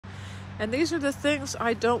And these are the things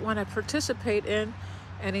I don't want to participate in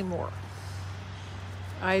anymore.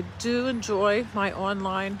 I do enjoy my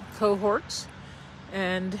online cohorts,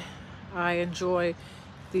 and I enjoy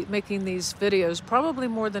making these videos probably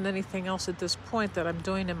more than anything else at this point that I'm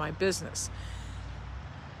doing in my business.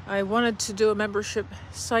 I wanted to do a membership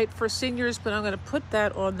site for seniors, but I'm going to put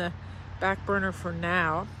that on the back burner for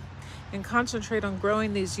now and concentrate on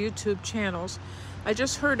growing these YouTube channels. I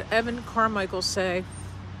just heard Evan Carmichael say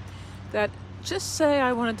that just say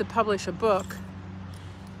I wanted to publish a book,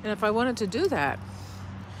 and if I wanted to do that,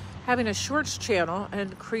 having a shorts channel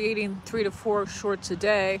and creating 3 to 4 shorts a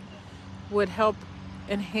day would help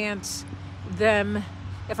enhance them.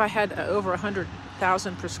 If I had over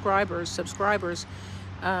 100,000 subscribers,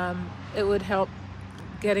 it would help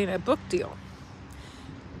getting a book deal.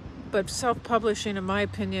 But self-publishing, in my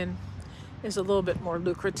opinion, is a little bit more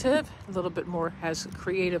lucrative, a little bit more has a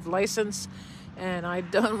creative license, and I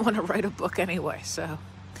don't want to write a book anyway. So,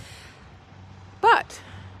 but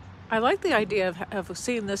I like the idea of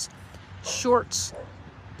seeing this the shorts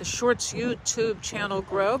YouTube channel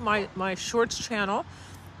grow. My shorts channel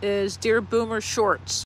is Dear Boomer Shorts.